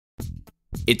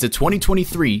It's a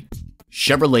 2023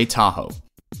 Chevrolet Tahoe.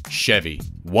 Chevy,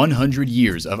 100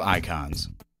 years of icons.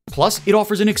 Plus, it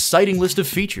offers an exciting list of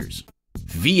features.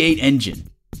 V8 engine,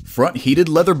 front heated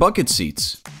leather bucket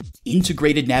seats,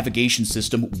 integrated navigation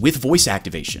system with voice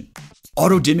activation,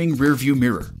 auto-dimming rearview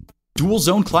mirror, dual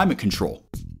zone climate control,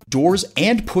 doors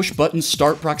and push-button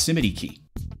start proximity key,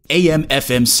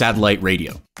 AM/FM satellite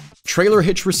radio, trailer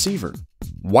hitch receiver,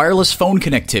 wireless phone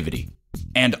connectivity,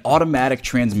 and automatic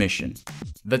transmission.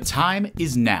 The time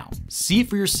is now. See it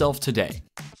for yourself today.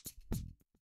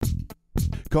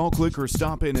 Call, click, or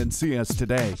stop in and see us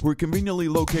today. We're conveniently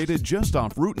located just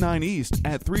off Route 9 East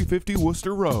at 350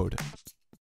 Worcester Road.